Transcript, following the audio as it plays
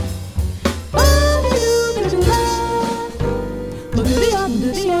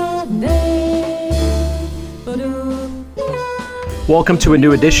Welcome to a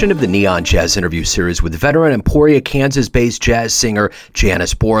new edition of the Neon Jazz Interview Series with veteran Emporia, Kansas-based jazz singer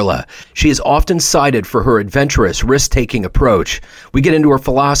Janice Borla. She is often cited for her adventurous, risk-taking approach. We get into her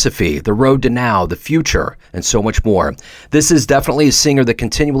philosophy, the road to now, the future, and so much more. This is definitely a singer that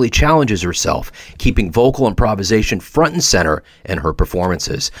continually challenges herself, keeping vocal improvisation front and center in her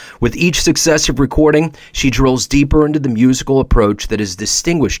performances. With each successive recording, she drills deeper into the musical approach that has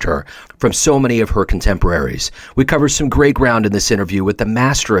distinguished her from so many of her contemporaries. We cover some great ground in this interview with the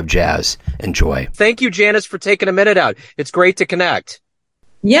master of jazz. Enjoy. Thank you, Janice, for taking a minute out. It's great to connect.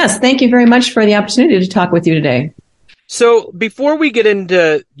 Yes, thank you very much for the opportunity to talk with you today. So before we get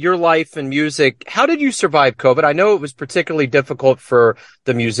into your life and music, how did you survive COVID? I know it was particularly difficult for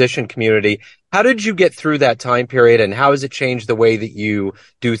the musician community. How did you get through that time period, and how has it changed the way that you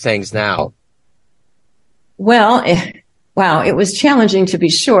do things now? Well, wow, it was challenging to be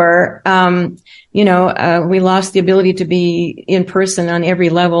sure. We lost the ability to be in person on every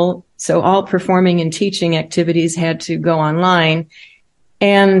level. So all performing and teaching activities had to go online.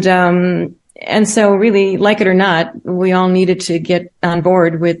 And so really, like it or not, we all needed to get on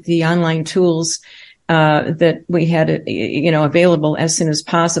board with the online tools, that we had, available as soon as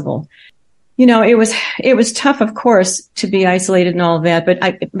possible. It was tough, of course, to be isolated and all of that. But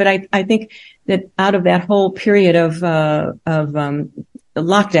I think that out of that whole period of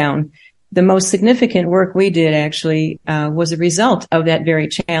lockdown, the most significant work we did actually was a result of that very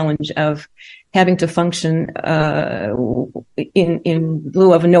challenge of having to function in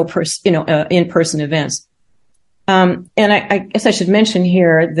lieu of in-person events. And I guess I should mention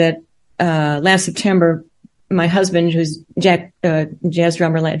here that last September, my husband, who's jazz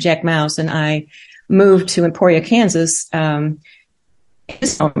drummer Jack Mouse, and I moved to Emporia, Kansas,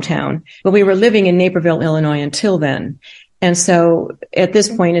 his hometown, but we were living in Naperville, Illinois until then. And so at this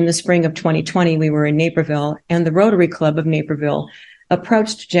point in the spring of 2020, we were in Naperville, and the Rotary Club of Naperville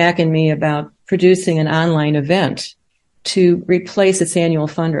approached Jack and me about producing an online event to replace its annual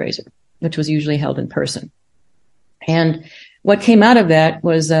fundraiser, which was usually held in person. And what came out of that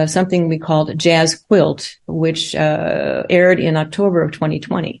was something we called Jazz Quilt, which aired in October of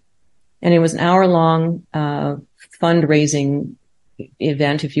 2020. And it was an hour-long fundraising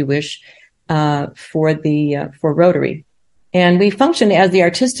event, if you wish, for Rotary. And we functioned as the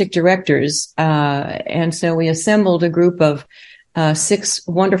artistic directors. And so we assembled a group of 6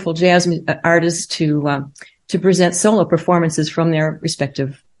 wonderful jazz artists to present solo performances from their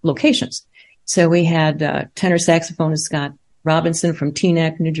respective locations. So we had tenor saxophonist Scott Robinson from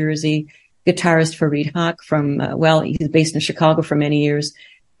Teaneck, New Jersey, guitarist Fareed Haq from, he's based in Chicago for many years,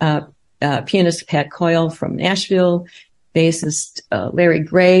 pianist Pat Coyle from Nashville, bassist Larry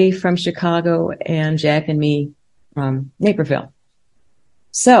Gray from Chicago, and Jack and me from Naperville.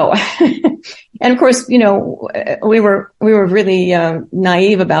 So, and of course, we were really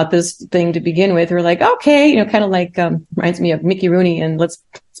naive about this thing to begin with. We were like, okay, kind of like reminds me of Mickey Rooney, and let's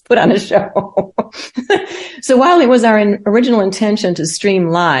put on a show. So while it was our original intention to stream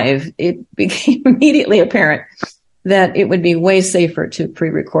live, it became immediately apparent that it would be way safer to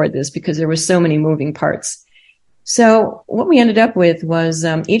pre-record this because there were so many moving parts. So what we ended up with was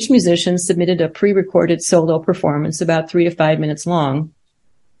each musician submitted a pre-recorded solo performance about 3 to 5 minutes long.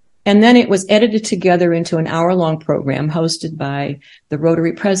 And then it was edited together into an hour-long program hosted by the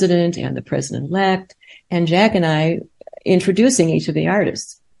Rotary president and the president-elect, and Jack and I introducing each of the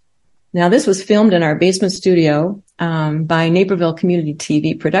artists. Now, this was filmed in our basement studio by Naperville Community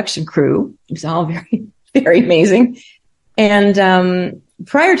TV production crew. It was all very, very amazing. And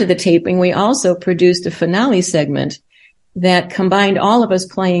prior to the taping, we also produced a finale segment that combined all of us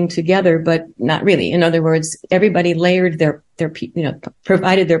playing together, but not really. In other words, everybody layered their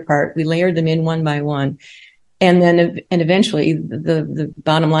provided their part. We layered them in one by one. And then, eventually the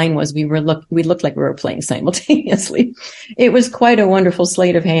bottom line was we looked like we were playing simultaneously. It was quite a wonderful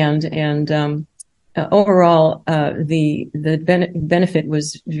sleight of hand. And, overall, the benefit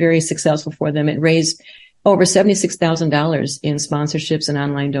was very successful for them. It raised over $76,000 in sponsorships and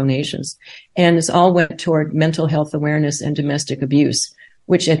online donations. And this all went toward mental health awareness and domestic abuse,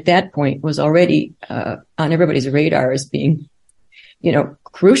 which at that point was already on everybody's radar as being,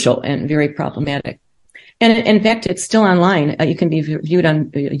 crucial and very problematic. And in fact, it's still online. You can be viewed on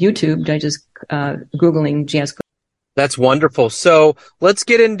YouTube by just Googling Jazz. That's wonderful. So let's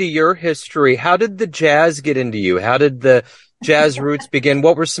get into your history. How did the jazz get into you? How did the jazz roots begin?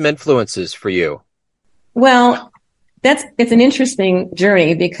 What were some influences for you? Well, it's an interesting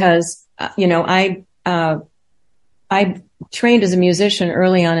journey because, I trained as a musician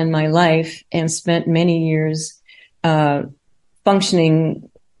early on in my life and spent many years, functioning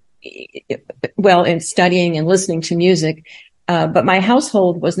well in studying and listening to music But my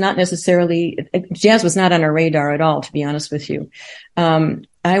household was not necessarily, jazz was not on our radar at all, to be honest with you.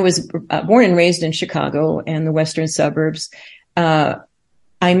 I was born and raised in Chicago and the western suburbs.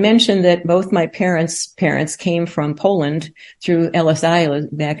 I mentioned that both my parents came from Poland through LSI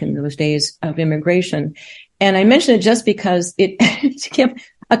back in those days of immigration. And I mentioned it just because it to give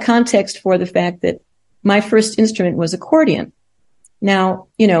a context for the fact that my first instrument was accordion. Now,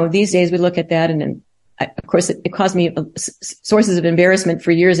 these days we look at that and of course it caused me sources of embarrassment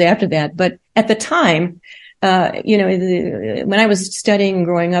for years after that. But at the time, when I was studying and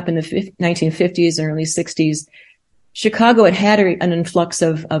growing up in the 1950s and early 60s, Chicago had an influx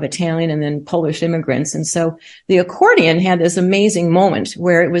of Italian and then Polish immigrants. And so the accordion had this amazing moment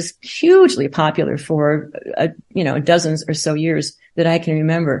where it was hugely popular for, dozens or so years that I can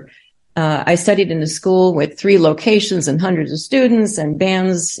remember. I studied in a school with 3 locations and hundreds of students and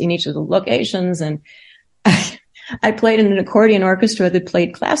bands in each of the locations. And I played in an accordion orchestra that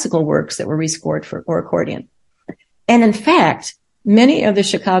played classical works that were rescored for accordion. And in fact, many of the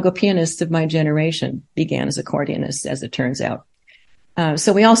Chicago pianists of my generation began as accordionists, as it turns out.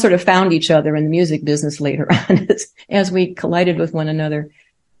 So we all sort of found each other in the music business later on as we collided with one another.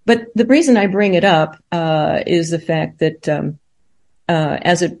 But the reason I bring it up is the fact that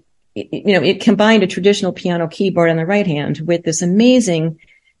it combined a traditional piano keyboard on the right hand with this amazing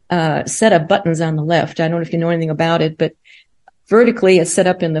set of buttons on the left. I don't know if you know anything about it, but vertically it's set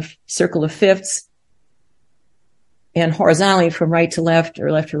up in the circle of fifths. And horizontally from right to left or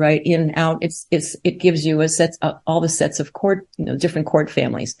left to right, in and out, it gives you all the sets of chord, different chord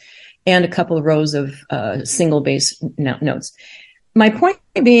families and a couple of rows of, single bass notes. My point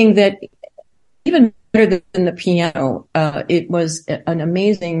being that even better than the piano, it was an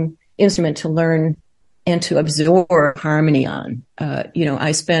amazing instrument to learn and to absorb harmony on.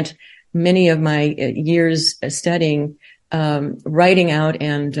 I spent many of my years studying, writing out,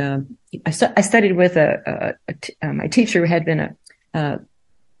 and I studied with my teacher had been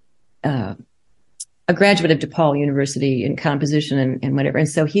a graduate of DePaul University in composition and whatever. And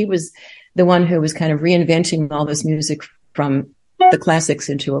so he was the one who was kind of reinventing all this music from the classics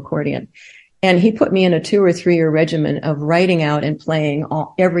into accordion. And he put me in a 2 or 3 year regimen of writing out and playing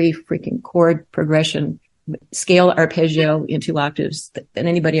every freaking chord progression, scale, arpeggio in 2 octaves that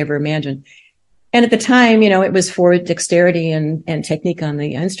anybody ever imagined. And at the time, it was for dexterity and technique on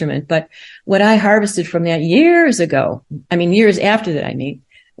the instrument. But what I harvested from that years ago, years after that,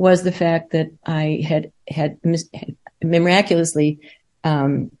 was the fact that I had miraculously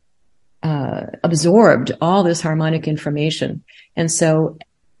absorbed all this harmonic information. And so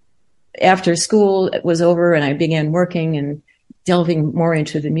after school was over and I began working and delving more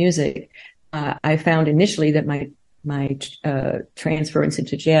into the music, I found initially that my transference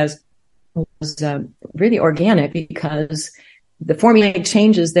into jazz was really organic because the formulaic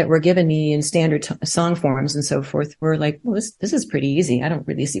changes that were given me in standard song forms and so forth were like, well, this is pretty easy. I don't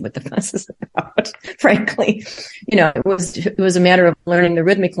really see what the fuss is about, frankly. It was a matter of learning the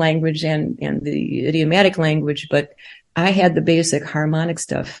rhythmic language and the idiomatic language, but I had the basic harmonic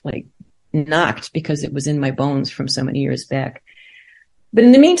stuff like knocked because it was in my bones from so many years back. But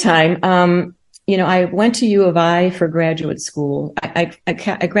in the meantime, I went to U of I for graduate school. I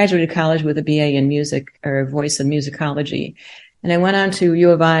graduated college with a BA in music or voice and musicology. And I went on to U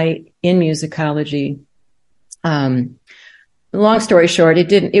of I in musicology. Long story short,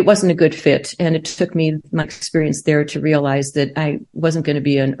 it wasn't a good fit. And it took me my experience there to realize that I wasn't going to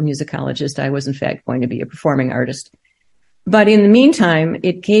be a musicologist. I was in fact going to be a performing artist. But in the meantime,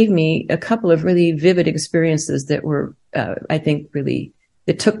 it gave me a couple of really vivid experiences that were, I think, really,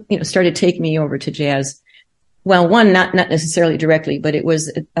 that started taking me over to jazz. Well, one, not necessarily directly, but it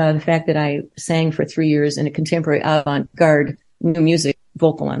was the fact that I sang for 3 years in a contemporary avant-garde new music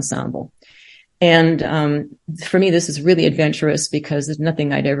vocal ensemble. And for me, this is really adventurous because there's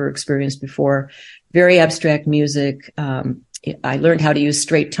nothing I'd ever experienced before. Very abstract music. I learned how to use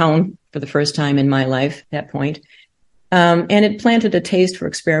straight tone for the first time in my life at that point. And it planted a taste for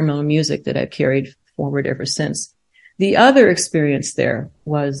experimental music that I've carried forward ever since. The other experience there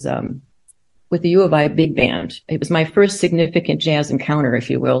was with the U of I big band. It was my first significant jazz encounter,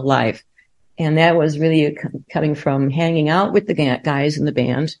 if you will, live. And that was really coming from hanging out with the guys in the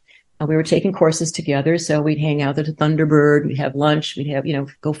band. We were taking courses together, so we'd hang out at the Thunderbird, we'd have lunch, we'd have,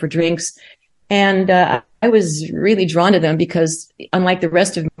 go for drinks. And I was really drawn to them because unlike the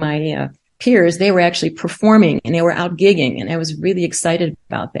rest of my peers, they were actually performing and they were out gigging, and I was really excited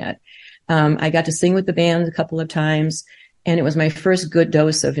about that. I got to sing with the band a couple of times, and it was my first good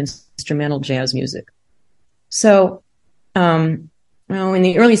dose of instrumental jazz music. So in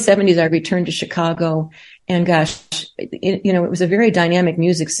the early 70s, I returned to Chicago, and gosh, it was a very dynamic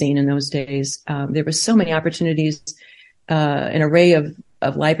music scene in those days. There were so many opportunities, an array of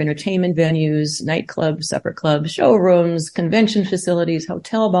live entertainment venues, nightclubs, supper clubs, showrooms, convention facilities,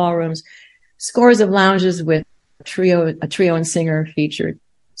 hotel ballrooms, scores of lounges with a trio and singer featured.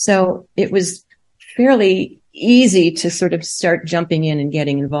 So it was fairly easy to sort of start jumping in and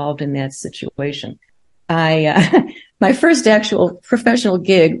getting involved in that situation. My first actual professional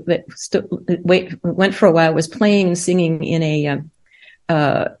gig that went for a while was playing and singing in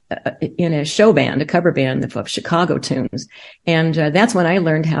a show band, a cover band of Chicago tunes. And that's when I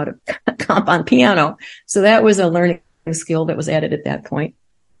learned how to comp on piano. So that was a learning skill that was added at that point.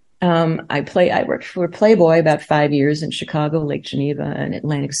 I worked for Playboy about 5 years in Chicago, Lake Geneva, and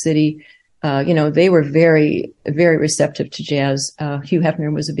Atlantic City. They were very, very receptive to jazz. Hugh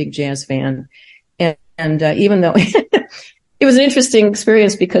Hefner was a big jazz fan. And even though it was an interesting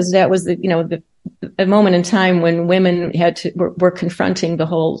experience, because that was a moment in time when women were confronting the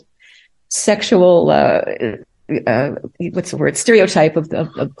whole sexual, stereotype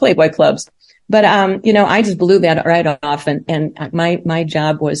of Playboy clubs. But, I just blew that right off. And my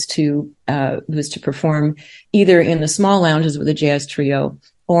job was to perform either in the small lounges with a jazz trio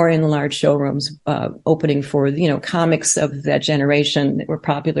or in the large showrooms, opening for, comics of that generation that were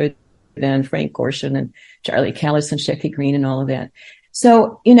popular then, Frank Gorshin and Charlie Callis and Shecky Green and all of that.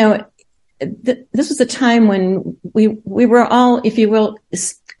 So, this was a time when we were all, if you will,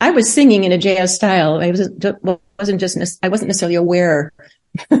 I was singing in a jazz style. I wasn't necessarily aware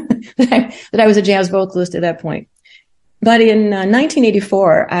that I was a jazz vocalist at that point. But in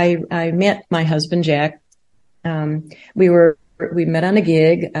 1984, I met my husband, Jack. We met on a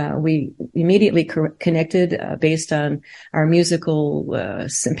gig. We immediately connected based on our musical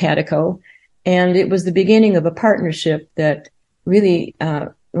simpatico. And it was the beginning of a partnership that really,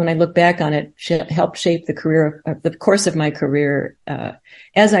 when I look back on it, helped shape the course of my career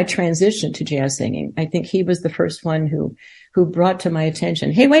as I transitioned to jazz singing. I think he was the first one who brought to my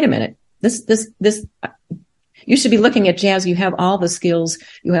attention, hey, wait a minute, this, you should be looking at jazz. You have all the skills,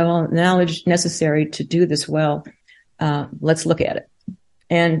 you have all the knowledge necessary to do this well. Let's look at it.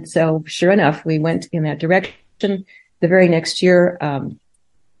 And so sure enough, we went in that direction. The very next year,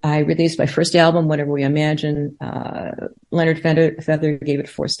 I released my first album, Whatever We Imagine. Leonard Feather gave it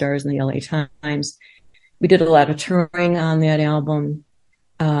 4 stars in the LA Times. We did a lot of touring on that album.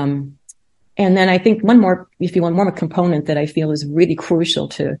 And then I think one more component that I feel is really crucial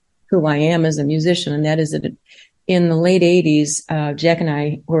to who I am as a musician, and that is that in the late 80s, Jack and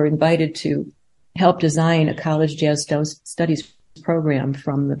I were invited to help design a college jazz studies program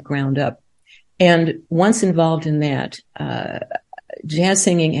from the ground up. And once involved in that, jazz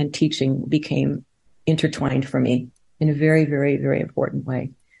singing and teaching became intertwined for me in a very, very, very important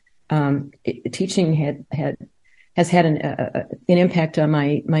way. Teaching has had an impact on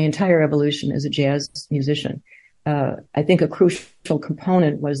my entire evolution as a jazz musician. I think a crucial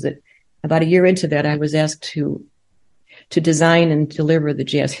component was that about a year into that, I was asked to design and deliver the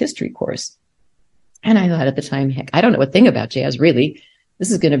jazz history course. And I thought at the time, heck, I don't know a thing about jazz, really.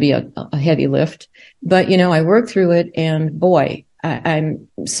 This is going to be a heavy lift. But, I worked through it, and boy, I'm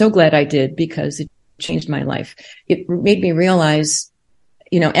so glad I did, because it changed my life. It made me realize,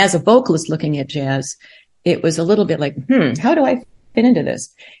 as a vocalist looking at jazz, it was a little bit like, how do I fit into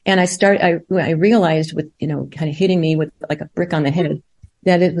this? And I realized with, kind of hitting me with like a brick on the head,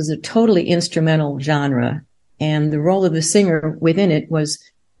 that it was a totally instrumental genre. And the role of the singer within it was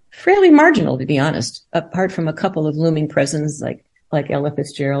fairly marginal, to be honest, apart from a couple of looming presents like Ella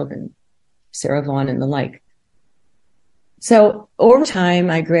Fitzgerald and Sarah Vaughan and the like. So over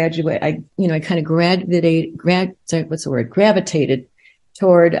time, I kind of gravitated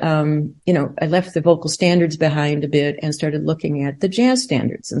toward, I left the vocal standards behind a bit and started looking at the jazz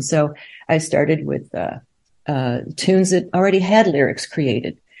standards. And so I started with tunes that already had lyrics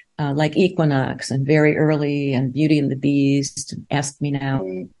created, like Equinox and Very Early and Beauty and the Beast, Ask Me Now.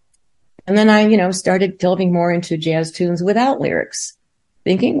 And then I, started delving more into jazz tunes without lyrics,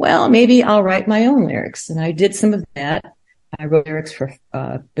 thinking, well, maybe I'll write my own lyrics. And I did some of that. I wrote lyrics for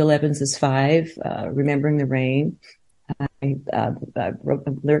Bill Evans's Five, Remembering the Rain. I wrote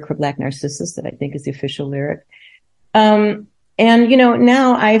a lyric for Black Narcissus that I think is the official lyric. And,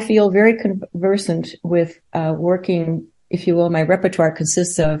 now I feel very conversant with working, if you will. My repertoire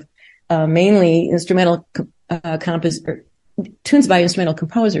consists of mainly instrumental tunes by instrumental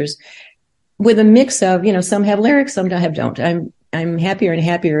composers, with a mix of, some have lyrics, some don't. I'm happier and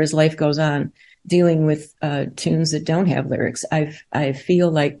happier as life goes on, dealing with tunes that don't have lyrics. I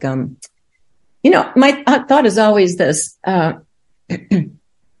feel like, my thought is always this.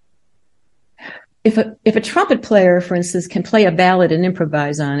 if a trumpet player, for instance, can play a ballad and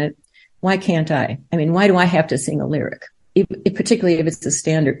improvise on it, why can't I? I mean, why do I have to sing a lyric? Particularly if it's a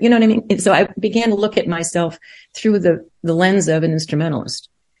standard, you know what I mean? And so I began to look at myself through the lens of an instrumentalist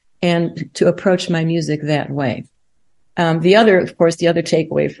and to approach my music that way. The other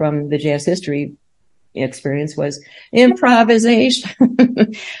takeaway from the jazz history experience was improvisation.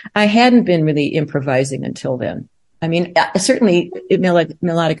 I hadn't been really improvising until then. I mean, certainly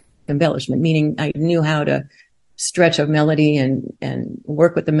melodic embellishment, meaning I knew how to stretch a melody and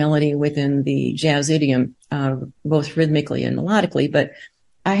work with the melody within the jazz idiom, both rhythmically and melodically, but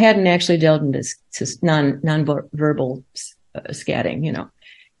I hadn't actually delved into non-verbal scatting, you know.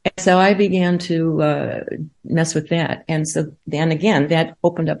 And so I began to mess with that. And so then again, that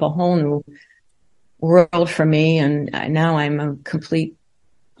opened up a whole new world for me. And now I'm a complete,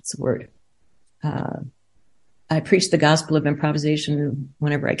 what's the word? I preach the gospel of improvisation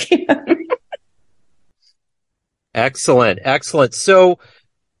whenever I can. Excellent. Excellent. So,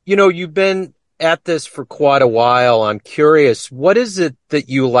 you know, you've been at this for quite a while. I'm curious, what is it that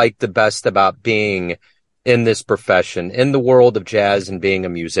you like the best about being in this profession, in the world of jazz and being a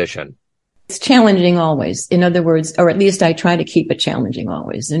musician? It's challenging always. In other words, or at least I try to keep it challenging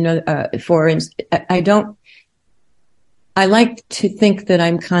always. I like to think that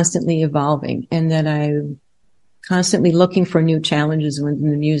I'm constantly evolving and that I'm constantly looking for new challenges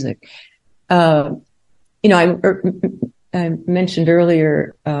within the music. You know, I mentioned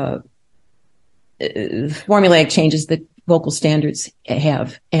earlier, formulaic changes that vocal standards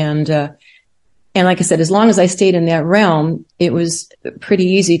have. And like I said, as long as I stayed in that realm, it was pretty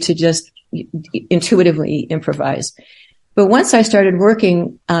easy to just intuitively improvise. But once I started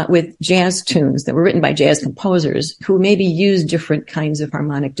working with jazz tunes that were written by jazz composers who maybe used different kinds of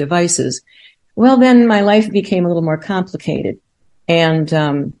harmonic devices, well, then my life became a little more complicated. So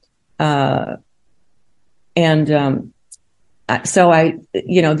then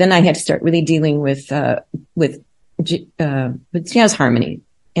I had to start really dealing with jazz harmony.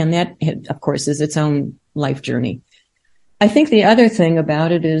 And that, of course, is its own life journey. I think the other thing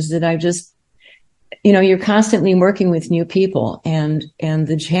about it is that I just, you know, you're constantly working with new people and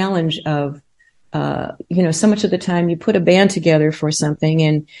the challenge of, so much of the time you put a band together for something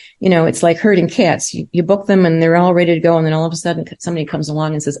and, you know, it's like herding cats. You book them and they're all ready to go. And then all of a sudden somebody comes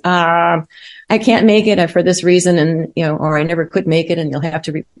along and says, I can't make it for this reason. And, you know, or I never could make it and you'll have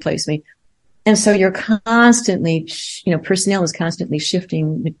to replace me. And so you're constantly, personnel is constantly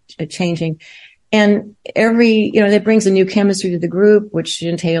shifting, changing. And that brings a new chemistry to the group, which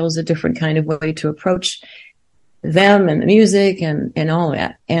entails a different kind of way to approach them and the music and all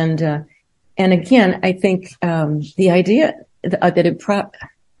that. And again, I think, the idea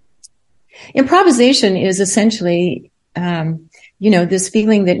that improvisation is essentially, this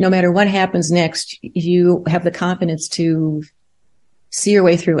feeling that no matter what happens next, you have the confidence to see your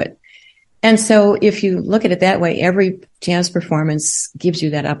way through it. And so if you look at it that way, every jazz performance gives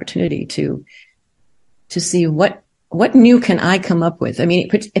you that opportunity to see what new can I come up with? I mean,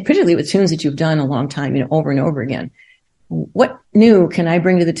 particularly with tunes that you've done a long time, over and over again. What new can I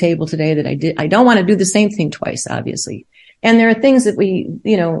bring to the table today that I did? I don't want to do the same thing twice, obviously. And there are things that we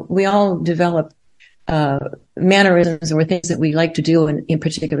all develop, mannerisms or things that we like to do in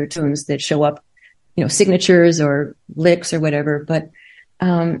particular tunes that show up, signatures or licks or whatever. But,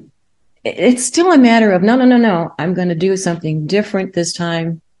 it's still a matter of, no, I'm going to do something different this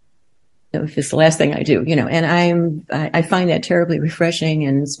time. If it's the last thing I do, and I find that terribly refreshing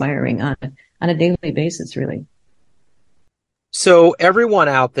and inspiring on a daily basis, really. So everyone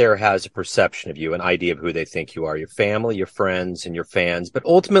out there has a perception of you, an idea of who they think you are, your family, your friends, and your fans, but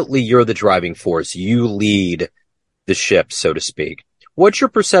ultimately you're the driving force. You lead the ship, so to speak. What's your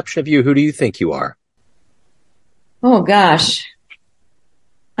perception of you? Who do you think you are? Oh, gosh.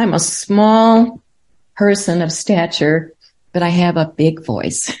 I'm a small person of stature, but I have a big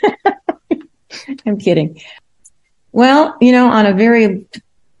voice. I'm kidding. Well, on a very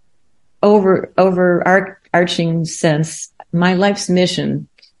overarching sense, my life's mission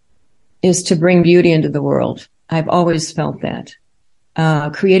is to bring beauty into the world. I've always felt that.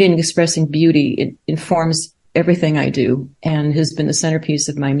 Creating and expressing beauty, it informs everything I do and has been the centerpiece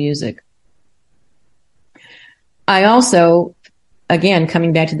of my music. I also, again,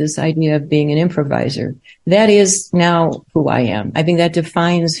 coming back to this idea of being an improviser, that is now who I am. I think that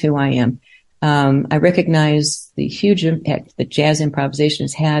defines who I am. I recognize the huge impact that jazz improvisation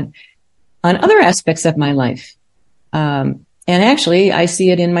has had on other aspects of my life. And actually, I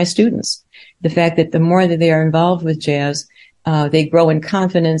see it in my students. The fact that the more that they are involved with jazz, They grow in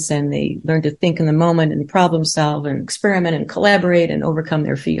confidence and they learn to think in the moment and problem solve and experiment and collaborate and overcome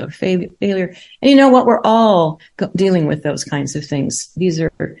their fear of failure. And you know what? We're all dealing with those kinds of things. These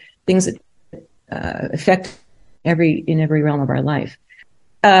are things that affect in every realm of our life.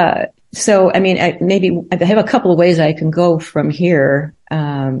 So, I mean, I have a couple of ways I can go from here.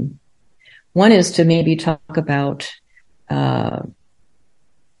 One is to maybe talk about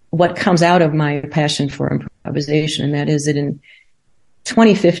what comes out of my passion for improvisation, and that is that in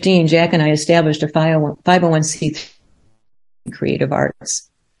 2015, Jack and I established a 501c3 creative arts,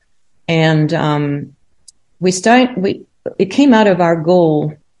 and it came out of our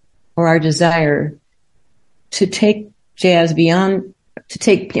goal or our desire to take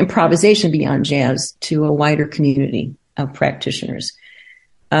improvisation beyond jazz to a wider community of practitioners.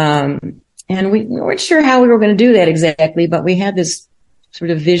 And we weren't sure how we were going to do that exactly, but we had this sort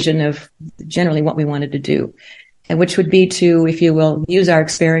of vision of generally what we wanted to do, and which would be to, if you will, use our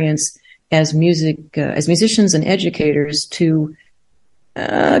experience as musicians and educators to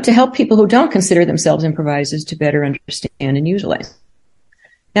help people who don't consider themselves improvisers to better understand and utilize.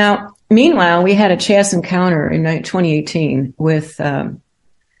 Now, meanwhile, we had a jazz encounter in 2018 with a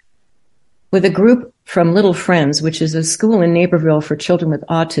group from Little Friends, which is a school in Naperville for children with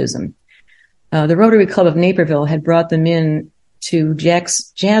autism. The Rotary Club of Naperville had brought them in to Jack's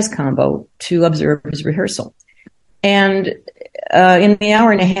jazz combo to observe his rehearsal. And in the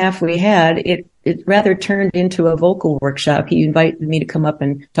hour and a half we had, it rather turned into a vocal workshop. He invited me to come up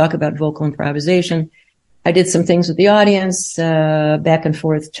and talk about vocal improvisation. I did some things with the audience, back and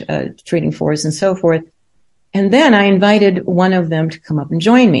forth, trading fours and so forth. And then I invited one of them to come up and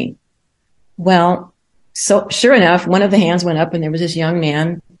join me. Well, so sure enough, one of the hands went up and there was this young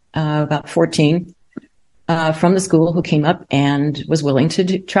man, about 14, from the school who came up and was willing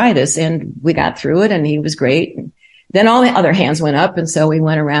to try this. And we got through it and he was great. And then all the other hands went up. And so we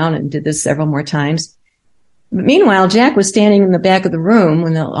went around and did this several more times. But meanwhile, Jack was standing in the back of the room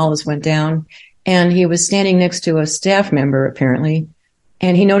when all this went down, and he was standing next to a staff member, apparently.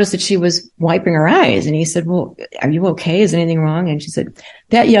 And he noticed that she was wiping her eyes. And he said, well, are you okay? Is anything wrong? And she said,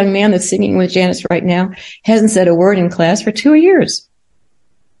 that young man that's singing with Janice right now hasn't said a word in class for 2 years.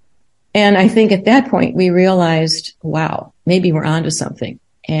 And I think at that point we realized, wow, maybe we're onto something.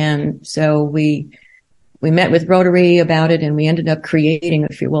 And so we met with Rotary about it, and we ended up creating,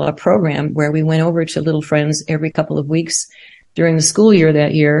 if you will, a program where we went over to Little Friends every couple of weeks during the school year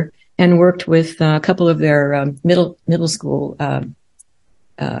that year and worked with a couple of their middle school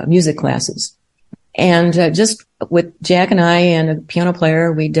music classes. And just with Jack and I and a piano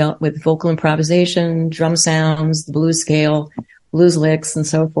player, we dealt with vocal improvisation, drum sounds, the blues scale, blues licks, and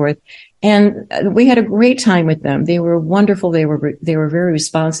so forth. And we had a great time with them. They were wonderful. They were very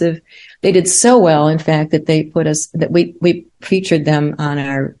responsive. They did so well, in fact, that we featured them on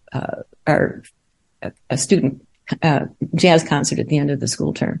our student jazz concert at the end of the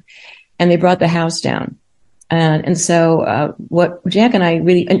school term, and they brought the house down. And so what Jack and I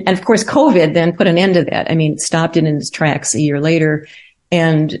really, and of course COVID then put an end to that. I mean, stopped it in its tracks a year later,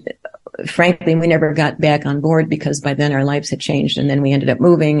 and frankly, we never got back on board because by then our lives had changed, and then we ended up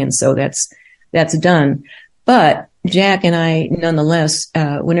moving, and so that's done. But Jack and I, nonetheless,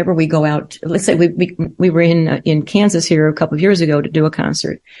 whenever we go out, let's say we were in Kansas here a couple of years ago to do a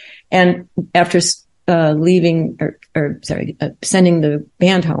concert, and after sending the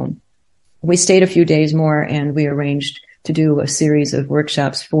band home, we stayed a few days more, and we arranged to do a series of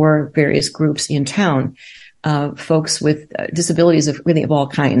workshops for various groups in town. Folks with disabilities of all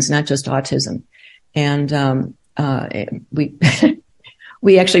kinds, not just autism. And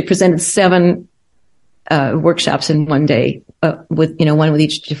we actually presented 7 workshops in one day, with one with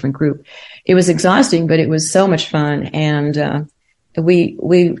each different group. It was exhausting, but it was so much fun. And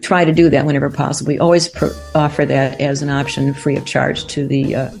we try to do that whenever possible. We always offer that as an option, free of charge, to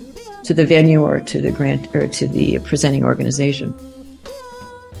the venue or to the grant or to the presenting organization.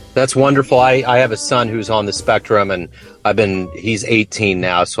 That's wonderful. I have a son who's on the spectrum, and he's 18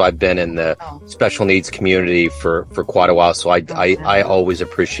 now, so I've been in the special needs community for quite a while. So I always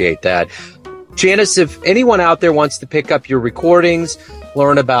appreciate that. Janice, if anyone out there wants to pick up your recordings,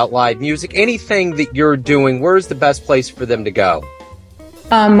 learn about live music, anything that you're doing, where's the best place for them to go?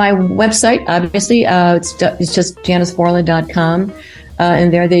 My website, obviously, it's just janiceborla.com.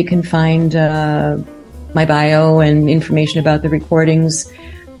 And there they can find my bio and information about the recordings.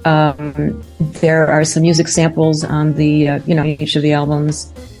 There are some music samples on the, each of the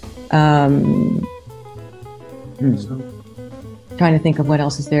albums. Trying to think of what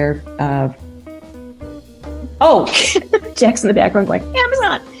else is there. Jack's in the background going,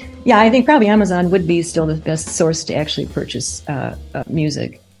 Amazon. Yeah, I think probably Amazon would be still the best source to actually purchase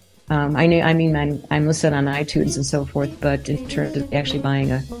music. I'm listed on iTunes and so forth, but in terms of actually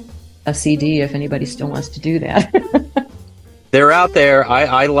buying a CD, if anybody still wants to do that. They're out there.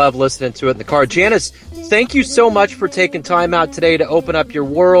 I love listening to it in the car. Janice, thank you so much for taking time out today to open up your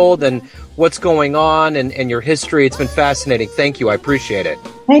world and what's going on and your history. It's been fascinating. Thank you. I appreciate it.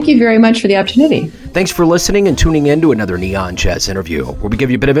 Thank you very much for the opportunity. Thanks for listening and tuning in to another Neon Jazz interview, where we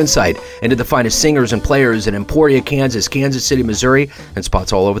give you a bit of insight into the finest singers and players in Emporia, Kansas, Kansas City, Missouri, and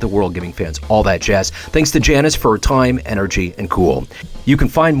spots all over the world, giving fans all that jazz. Thanks to Janice for her time, energy, and cool. You can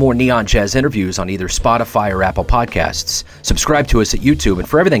find more Neon Jazz interviews on either Spotify or Apple Podcasts. Subscribe to us at YouTube, and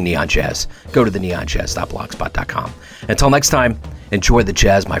for everything Neon Jazz, go to theneonjazz.blogspot.com. Until next time, enjoy the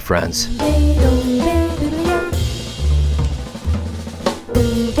jazz, my friends.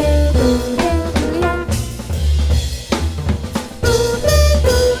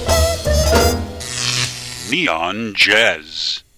 Neon Jazz.